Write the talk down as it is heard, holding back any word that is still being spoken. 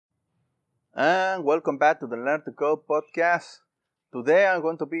And welcome back to the Learn to Code podcast. Today I'm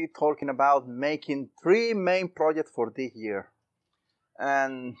going to be talking about making three main projects for this year.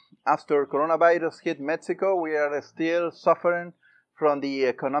 And after coronavirus hit Mexico, we are still suffering from the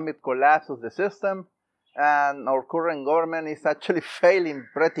economic collapse of the system. And our current government is actually failing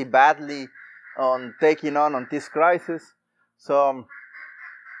pretty badly on taking on this crisis. So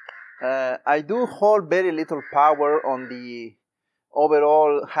I do hold very little power on the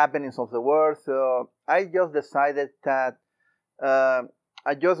overall happenings of the world. So I just decided that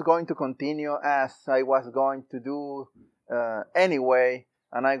I'm just going to continue as I was going to do anyway,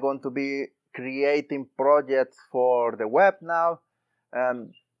 and I'm going to be creating projects for the web now.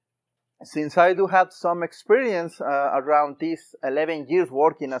 Since I do have some experience around these 11 years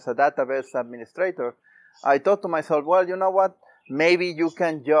working as a database administrator, I thought to myself, well, you know what? Maybe you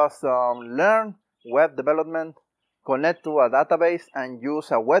can just learn web development, connect to a database, and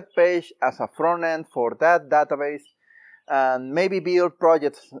use a web page as a front end for that database, and maybe build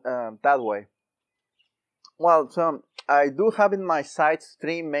projects that way. Well, so I do have in my sights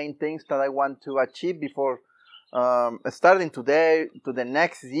three main things that I want to achieve before starting today to the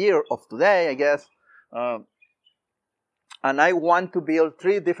next year of today, I guess. And I want to build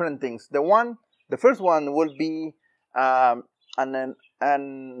three different things. The first one will be an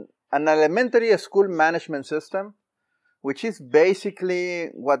elementary school management system, which is basically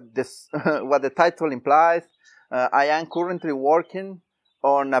what the title implies. I am currently working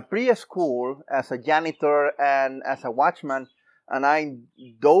on a preschool as a janitor and as a watchman, and I'm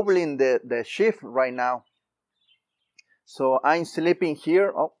doubling the shift right now. So I'm sleeping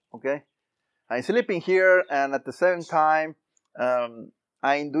here. Oh, okay. I'm sleeping here, and at the same time,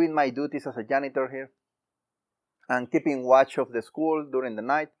 I'm doing my duties as a janitor here and keeping watch of the school during the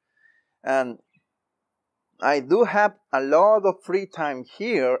night. And I do have a lot of free time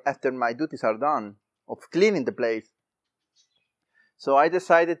here after my duties are done of cleaning the place. So I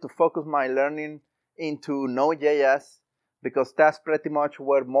decided to focus my learning into NodeJS because that's pretty much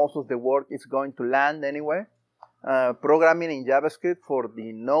where most of the work is going to land anyway. Programming in JavaScript for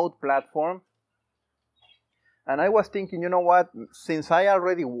the Node platform. And I was thinking, you know what, since I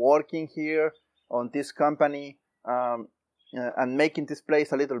already working here on this company and making this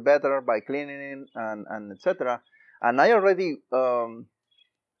place a little better by cleaning and etc. And I already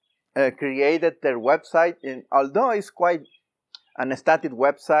created their website, and although it's quite an static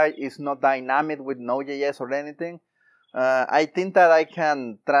website, it's not dynamic with Node.js or anything. I think that I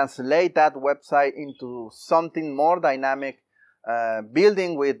can translate that website into something more dynamic,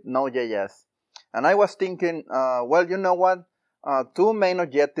 building with Node.js. And I was thinking, well, you know what? Two main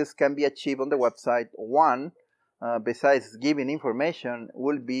objectives can be achieved on the website. One, besides giving information,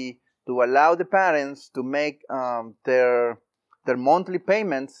 will be to allow the parents to make their monthly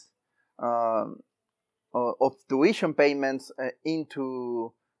payments of tuition payments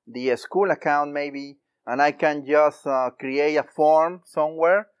into the school account maybe, and I can just create a form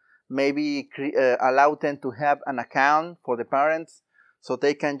somewhere, maybe allow them to have an account for the parents so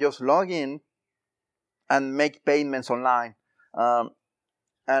they can just log in and make payments online.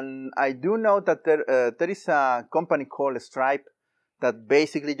 And I do know that there is a company called Stripe that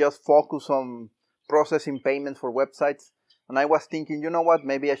basically just focus on processing payments for websites. And I was thinking, you know what,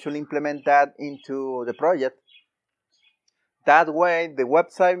 maybe I should implement that into the project. That way, the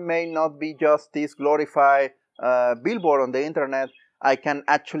website may not be just this glorified billboard on the internet. I can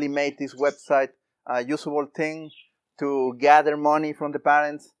actually make this website a usable thing to gather money from the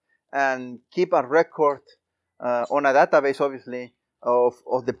parents and keep a record on a database, obviously,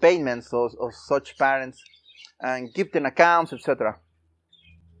 of the payments of such parents, and keep them accounts, etc.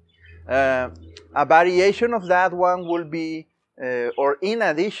 A variation of that one will be, or in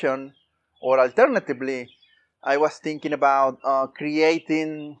addition, or alternatively, I was thinking about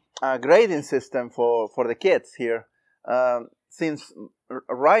creating a grading system for the kids here. Since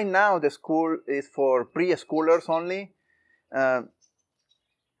right now the school is for preschoolers only,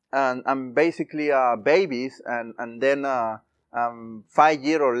 and basically babies, and then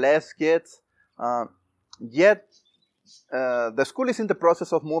 5-year or less kids. Yet the school is in the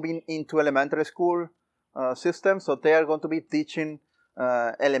process of moving into elementary school system, so they are going to be teaching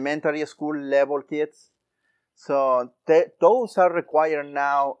elementary school level kids. So those are required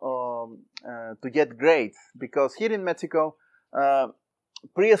now to get grades, because here in Mexico,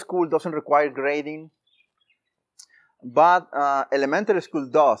 preschool doesn't require grading, but elementary school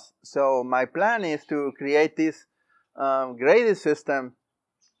does. So my plan is to create this grading system,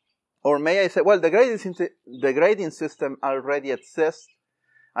 or may I say, well, the grading system already exists.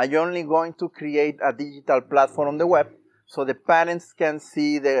 I'm only going to create a digital platform on the web so the parents can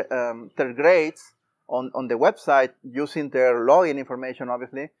see their grades on the website using their login information,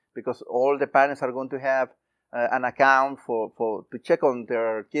 obviously, because all the parents are going to have an account to check on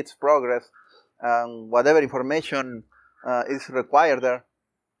their kids' progress, whatever information is required there.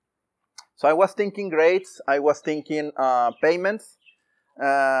 So I was thinking grades, I was thinking payments,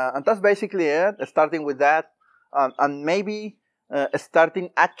 and that's basically it, starting with that, and maybe starting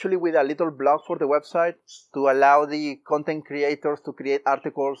actually with a little blog for the website to allow the content creators to create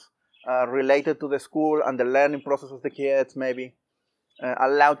articles related to the school and the learning process of the kids, maybe.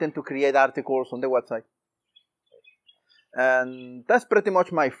 Allow them to create articles on the website. And that's pretty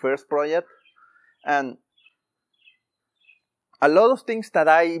much my first project. And a lot of things that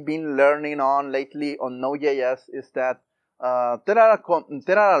I've been learning on lately on Node.js is that there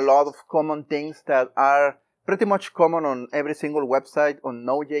are a lot of common things that are pretty much common on every single website on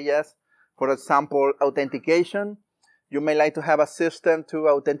Node.js. For example, authentication. You may like to have a system to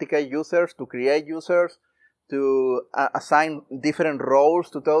authenticate users, to create users, to assign different roles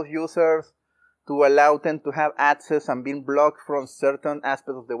to those users, to allow them to have access and being blocked from certain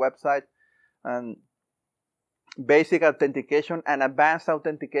aspects of the website. And basic authentication and advanced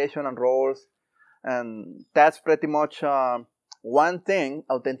authentication and roles. And that's pretty much one thing,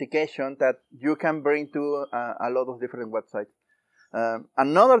 authentication, that you can bring to a lot of different websites.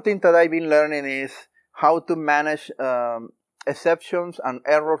 Another thing that I've been learning is how to manage exceptions and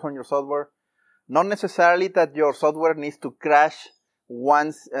errors on your software. Not necessarily that your software needs to crash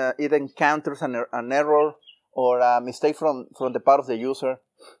once it encounters an error or a mistake from the part of the user.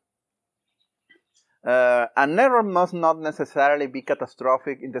 An error must not necessarily be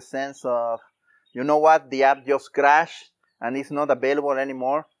catastrophic in the sense of, you know what, the app just crashed and it's not available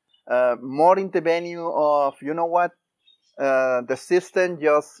anymore. More in the venue of, you know what, the system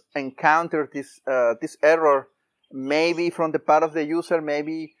just encountered this error, maybe from the part of the user,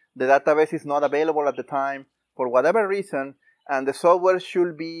 maybe the database is not available at the time for whatever reason, and the software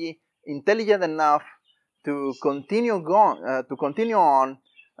should be intelligent enough to continue on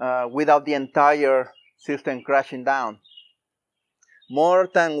without the entire system crashing down. More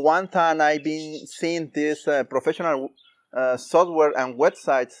than one time I've been seeing these professional software and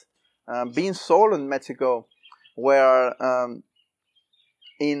websites being sold in Mexico, where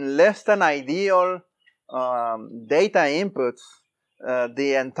in less than ideal data inputs,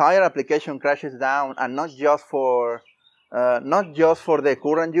 the entire application crashes down, and not just for the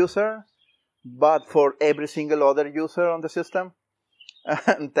current user, but for every single other user on the system.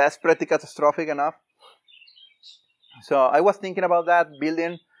 And that's pretty catastrophic enough. So I was thinking about that,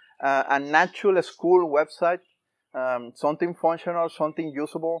 building an actual school website, something functional, something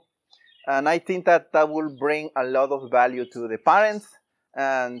usable. And I think that will bring a lot of value to the parents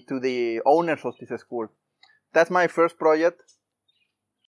and to the owners of this school. That's my first project.